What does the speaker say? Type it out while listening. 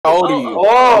How old are you?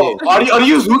 Oh, are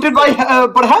you zooted by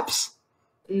perhaps?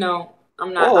 No,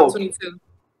 I'm not. Oh. I'm 22.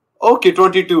 Okay,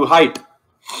 22. Height.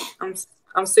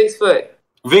 I'm 6 foot.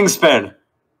 Wingspan.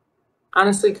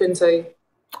 Honestly, couldn't tell you.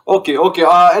 Okay.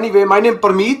 Anyway, my name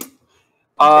Paryeet.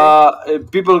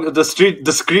 People, the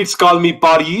streets call me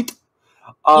Paryeet.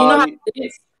 You know how to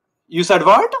dance? You said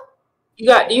what? You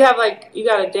got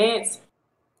to dance?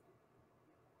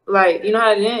 Like, you know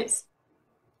how to dance?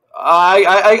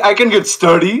 I can get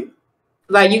sturdy.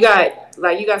 Like you got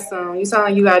some. You sound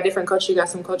like you got a different culture. You got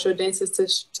some cultural dances to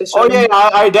show. Oh yeah,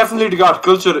 I definitely got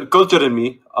culture in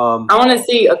me. I want to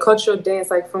see a cultural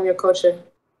dance like from your culture.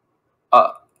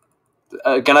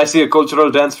 Can I see a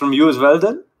cultural dance from you as well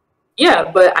then?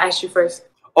 Yeah, but I asked you first.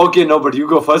 Okay, no, but you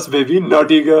go first, baby.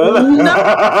 Naughty girl. No.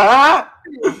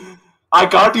 I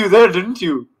caught you there, didn't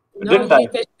you? No, didn't I?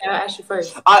 I asked you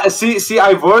first. See,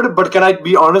 I would, but can I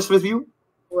be honest with you?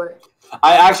 What?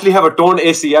 I actually have a torn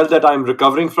ACL that I'm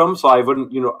recovering from, so I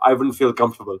wouldn't feel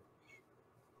comfortable.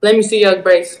 Let me see your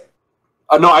brace.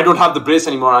 No, I don't have the brace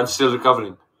anymore. I'm still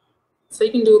recovering. So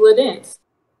you can do a little dance.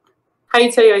 How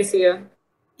you tell your ACL?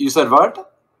 You said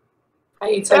what? How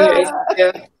you tell your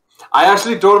ACL? I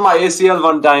actually tore my ACL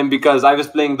one time because I was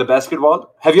playing the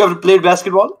basketball. Have you ever played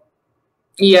basketball?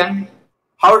 Yeah.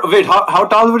 How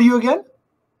tall were you again?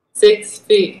 6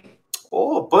 feet.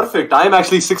 Oh, perfect. I'm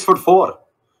actually 6'4".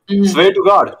 Mm-hmm. Swear to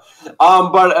God.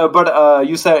 But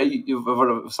you said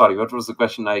sorry. What was the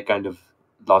question? I kind of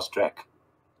lost track.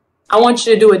 I want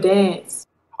you to do a dance.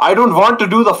 I don't want to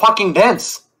do the fucking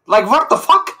dance. Like what the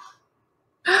fuck?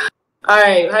 All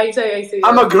right. How you tell your ACL?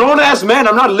 I'm a grown ass man.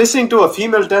 I'm not listening to a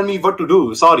female tell me what to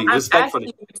do. Sorry,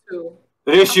 respectfully.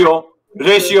 Ratio.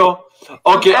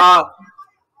 Okay.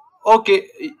 Okay.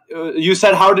 You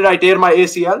said how did I tear my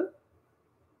ACL?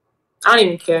 I don't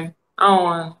even care. I don't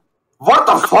want. What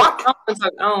the fuck? I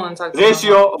don't want to talk.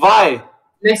 Ratio. Why?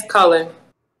 Next color.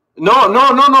 No.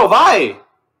 Why?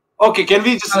 Okay, can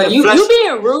we just... You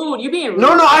being rude. You being rude.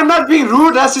 No, I'm not being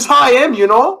rude. That's just how I am, you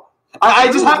know?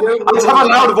 I just have a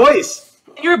loud voice.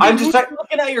 You're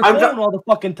looking at your phone all the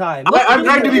fucking time. I'm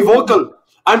trying to be vocal.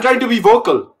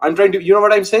 You know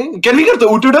what I'm saying? Can we get the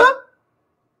utuda?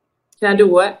 Can I do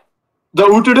what? The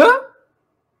utuda?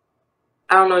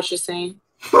 I don't know what you're saying.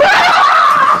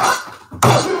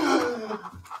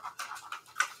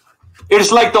 It's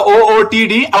like the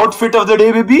OOTD outfit of the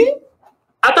day, baby.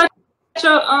 I thought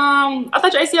your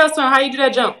ACL was how you do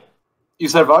that jump. You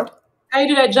said what? How you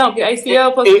do that jump? Your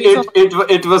ACL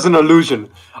it was an illusion.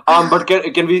 But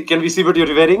can we see what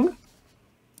you're wearing?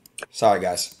 Sorry,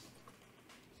 guys.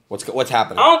 What's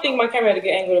happening? I don't think my camera had a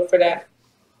good angle for that.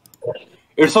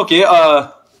 It's okay.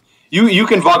 You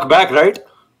can walk back, right?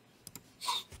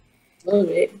 A little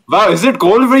bit. Wow, is it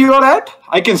cold where you are at?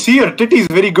 I can see your titties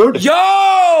very good.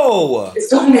 Yo!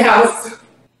 It's on the house.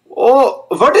 Oh,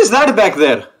 what is that back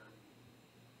there?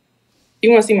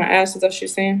 You want to see my ass? Is that what you're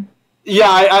saying?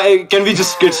 Yeah, can we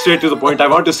just get straight to the point? I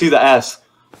want to see the ass.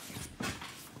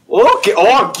 Okay.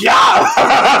 Oh,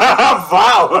 yeah.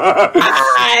 Wow.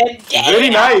 Very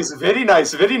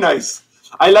nice.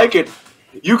 I like it.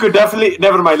 You could definitely...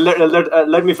 Never mind.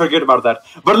 Let me forget about that.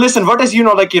 But listen, what is,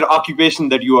 like your occupation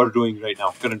that you are doing right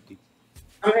now, currently?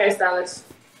 I'm a hairstylist.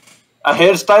 A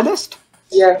hairstylist?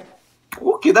 Yeah.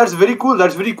 Okay, that's very cool.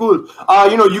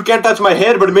 You can't touch my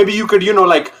hair, but maybe you could,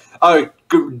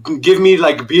 give me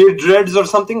like beard dreads or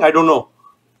something. I don't know.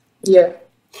 Yeah.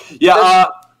 Yeah.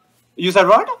 You said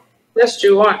what? That's what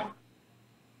you want.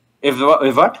 If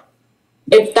what?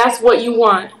 If that's what you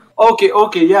want.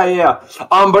 Okay. Yeah.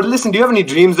 But listen, do you have any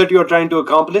dreams that you are trying to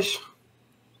accomplish?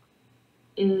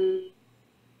 I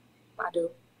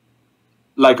do.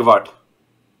 Like what?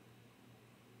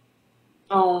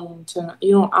 I don't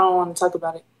want to talk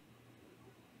about it.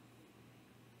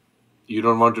 You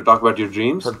don't want to talk about your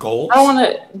dreams? Her goals? I don't want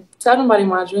to tell nobody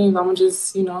my dreams. I'm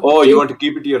just, Oh, you want to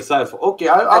keep it to yourself. Okay,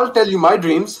 I'll tell you my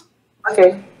dreams.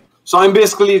 Okay. So I'm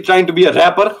basically trying to be a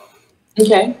rapper.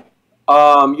 Okay.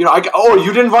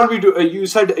 You didn't want me to. You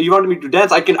said you wanted me to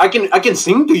dance. I can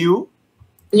sing to you.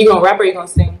 You gonna rap or you gonna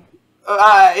sing?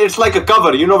 It's like a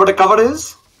cover. You know what a cover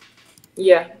is?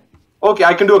 Yeah. Okay,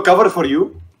 I can do a cover for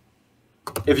you.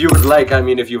 If you would like,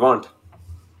 if you want.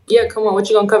 Yeah, come on. What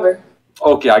you gonna cover?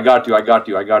 Okay, I got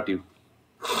you.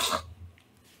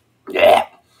 Yeah.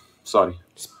 Sorry.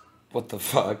 What the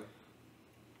fuck?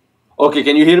 Okay,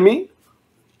 can you hear me?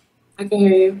 I can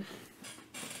hear you.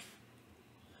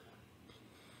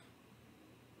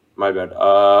 My bad.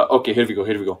 Okay, here we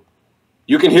go.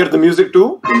 You can hear the music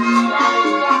too?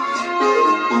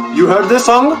 You heard this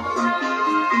song?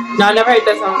 No, I never heard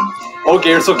that song.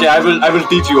 Okay, it's okay. I will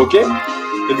teach you, okay?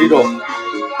 Here we go.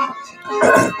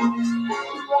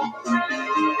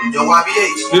 Yo,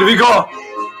 YBH. Here we go.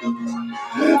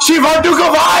 She want to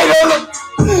go viral.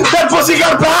 That pussy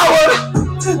got power.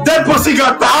 That pussy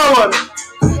got power.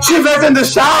 She wet in the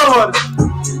shower.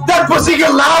 That pussy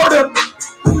get louder.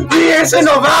 We ain't say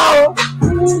no vowel.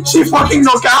 She fucking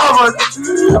no coward.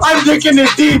 I'm taking it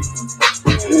deep.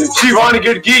 She wanna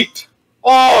get geeked.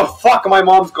 Oh fuck! My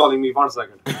mom's calling me. 1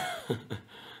 second.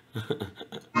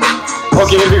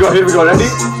 Okay, here we go. Here we go. Ready?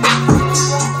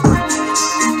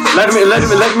 Let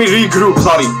me regroup.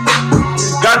 Sorry.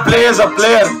 God play as a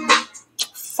player.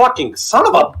 Fucking son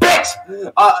of a bitch.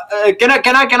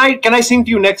 Can I sing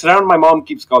to you next round? My mom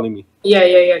keeps calling me.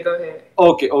 Yeah. Go ahead.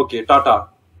 Okay. Tata.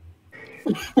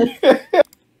 The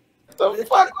fuck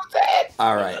was that?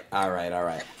 All right.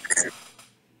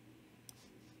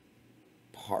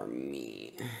 Pardon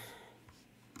me.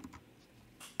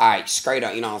 All right, straight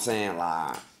up, you know what I'm saying?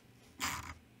 Like,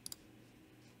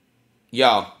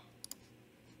 yo.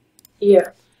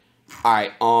 Yeah. All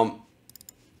right.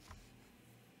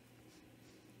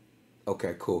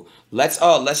 Okay, cool. Let's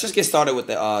just get started with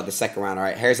the second round. All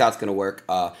right, here's how it's gonna work.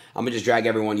 I'm gonna just drag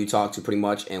everyone you talk to pretty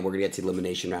much, and we're gonna get to the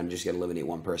elimination round and just gonna eliminate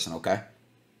one person. Okay.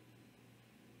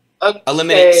 Okay.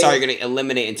 Eliminate. Sorry, you're gonna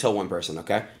eliminate until one person.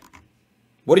 Okay.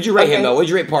 What did you rate him though? What did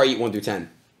you rate Paryeet 1 through 10?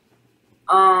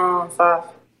 5.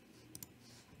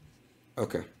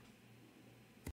 Okay.